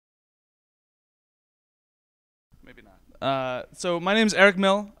maybe not. So my name's Eric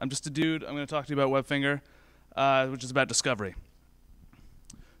Mill. I'm just a dude. I'm going to talk to you about Webfinger, which is about discovery.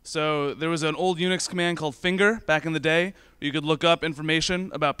 So there was an old Unix command called finger back in the day where you could look up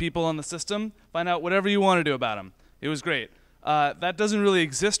information about people on the system, find out whatever you want to do about them. It was great. That doesn't really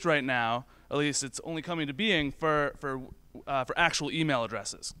exist right now. At least it's only coming to being for actual email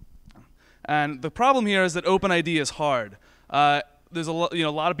addresses. And the problem here is that OpenID is hard. There's a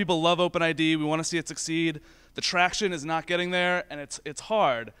lot of people love OpenID. We want to see it succeed. The traction is not getting there, and it's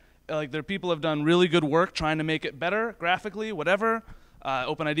hard. Like, there are people who have done really good work trying to make it better graphically, whatever.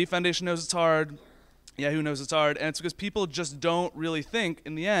 OpenID Foundation knows it's hard. Yahoo knows it's hard, and it's because people just don't really think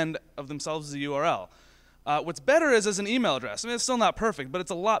in the end of themselves as a URL. What's better is as an email address. I mean, it's still not perfect, but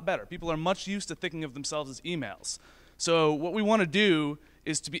it's a lot better. People are much used to thinking of themselves as emails. So what we want to do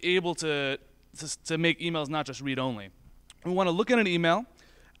is to be able to make emails not just read-only. We want to look at an email,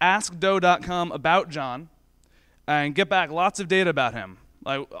 ask doe.com about John, and get back lots of data about him,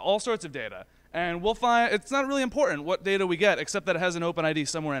 like all sorts of data. And we'll find it's not really important what data we get, except that it has an OpenID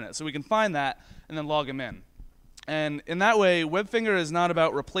somewhere in it. So we can find that and then log him in. And in that way, Webfinger is not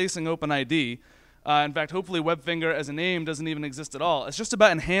about replacing OpenID. In fact, hopefully Webfinger as a name doesn't even exist at all. It's just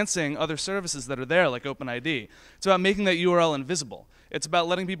about enhancing other services that are there, like OpenID. It's about making that URL invisible. It's about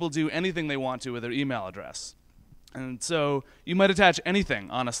letting people do anything they want to with their email address. And so you might attach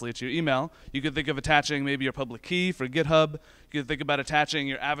anything, honestly, to your email. You could think of attaching maybe your public key for GitHub. You could think about attaching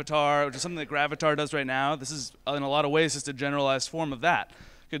your avatar, which is something that Gravatar does right now. This is, in a lot of ways, just a generalized form of that.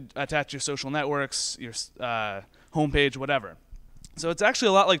 You could attach your social networks, your homepage, whatever. So it's actually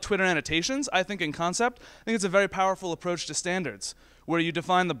a lot like Twitter annotations, I think, in concept. I think it's a very powerful approach to standards, where you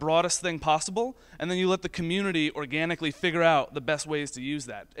define the broadest thing possible, and then you let the community organically figure out the best ways to use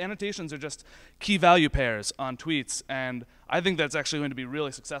that. Annotations are just key value pairs on tweets, and I think that's actually going to be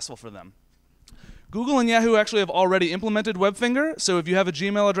really successful for them. Google and Yahoo actually have already implemented Webfinger, so if you have a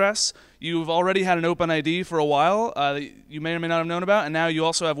Gmail address, you've already had an OpenID for a while that you may or may not have known about, and now you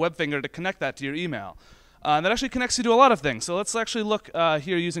also have Webfinger to connect that to your email. And that actually connects you to a lot of things. So let's actually look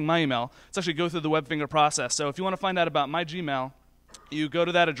here using my email. Let's actually go through the Webfinger process. So if you want to find out about my Gmail, you go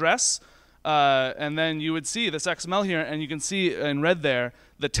to that address, and then you would see this XML here, and you can see in red there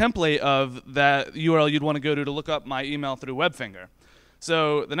the template of that URL you'd want to go to look up my email through Webfinger.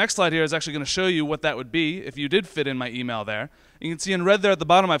 So the next slide here is actually going to show you what that would be if you did fit in my email there. You can see in red there at the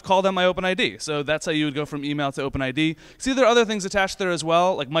bottom, I've called out my OpenID. So that's how you would go from email to OpenID. See, there are other things attached there as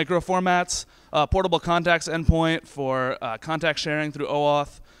well, like microformats, portable contacts endpoint for contact sharing through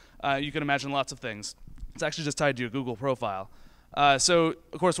OAuth. You can imagine lots of things. It's actually just tied to your Google profile. So,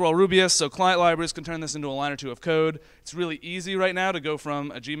 of course, we're all Rubyists, so client libraries can turn this into a line or two of code. It's really easy right now to go from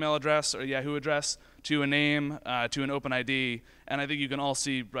a Gmail address or a Yahoo address to a name to an OpenID, and I think you can all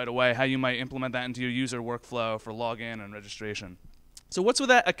see right away how you might implement that into your user workflow for login and registration. So what's with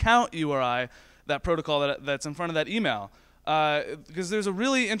that account URI, that protocol that's in front of that email? Because there's a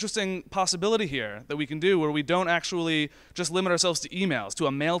really interesting possibility here that we can do where we don't actually just limit ourselves to emails, to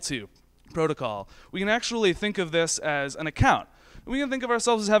a mail-to protocol. We can actually think of this as an account. We can think of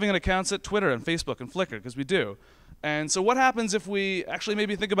ourselves as having an accounts at Twitter and Facebook and Flickr, because we do. And so what happens if we actually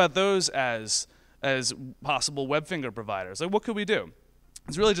maybe think about those as possible Webfinger providers? Like, what could we do?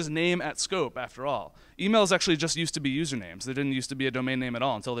 It's really just name at scope, after all. Emails actually just used to be usernames. They didn't used to be a domain name at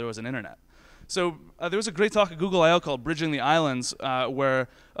all until there was an internet. So there was a great talk at Google I/O called Bridging the Islands, where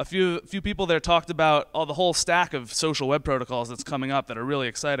a few people there talked about the whole stack of social web protocols that's coming up that are really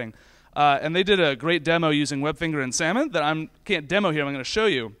exciting. And they did a great demo using Webfinger and Salmon that I can't demo here. I'm going to show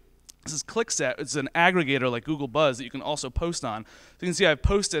you. This is ClickSet. It's an aggregator like Google Buzz that you can also post on. So you can see I've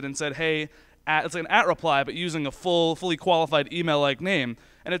posted and said, hey, it's like an @ reply, but using a fully qualified email-like name.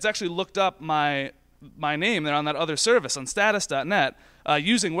 And it's actually looked up my name there on that other service on status.net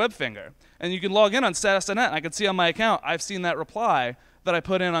using Webfinger. And you can log in on status.net, and I can see on my account I've seen that reply that I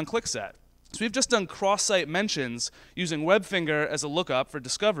put in on ClickSet. So we've just done cross-site mentions using Webfinger as a lookup for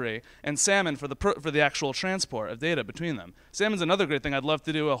discovery and Salmon for the actual transport of data between them. Salmon's another great thing I'd love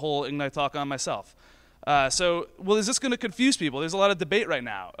to do a whole Ignite talk on myself. Well, is this going to confuse people? There's a lot of debate right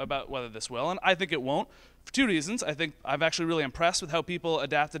now about whether this will, and I think it won't. For two reasons. I think I'm actually really impressed with how people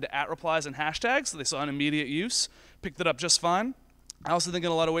adapted to @replies and hashtags. So they saw an immediate use, picked it up just fine. I also think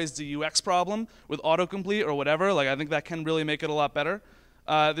in a lot of ways it's a UX problem with autocomplete or whatever. Like, I think that can really make it a lot better.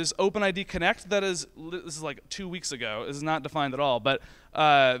 There's OpenID Connect this is like 2 weeks ago. This is not defined at all, but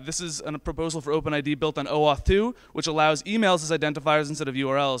this is a proposal for OpenID built on OAuth 2, which allows emails as identifiers instead of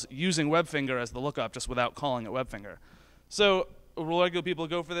URLs using Webfinger as the lookup just without calling it Webfinger. So will regular people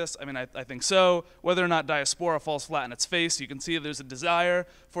go for this? I mean, I think so. Whether or not Diaspora falls flat in its face, you can see there's a desire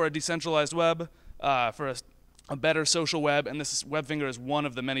for a decentralized web, for a better social web, and Webfinger is one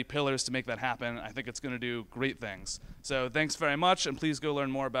of the many pillars to make that happen. I think it's going to do great things. So thanks very much, and please go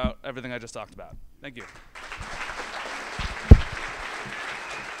learn more about everything I just talked about. Thank you.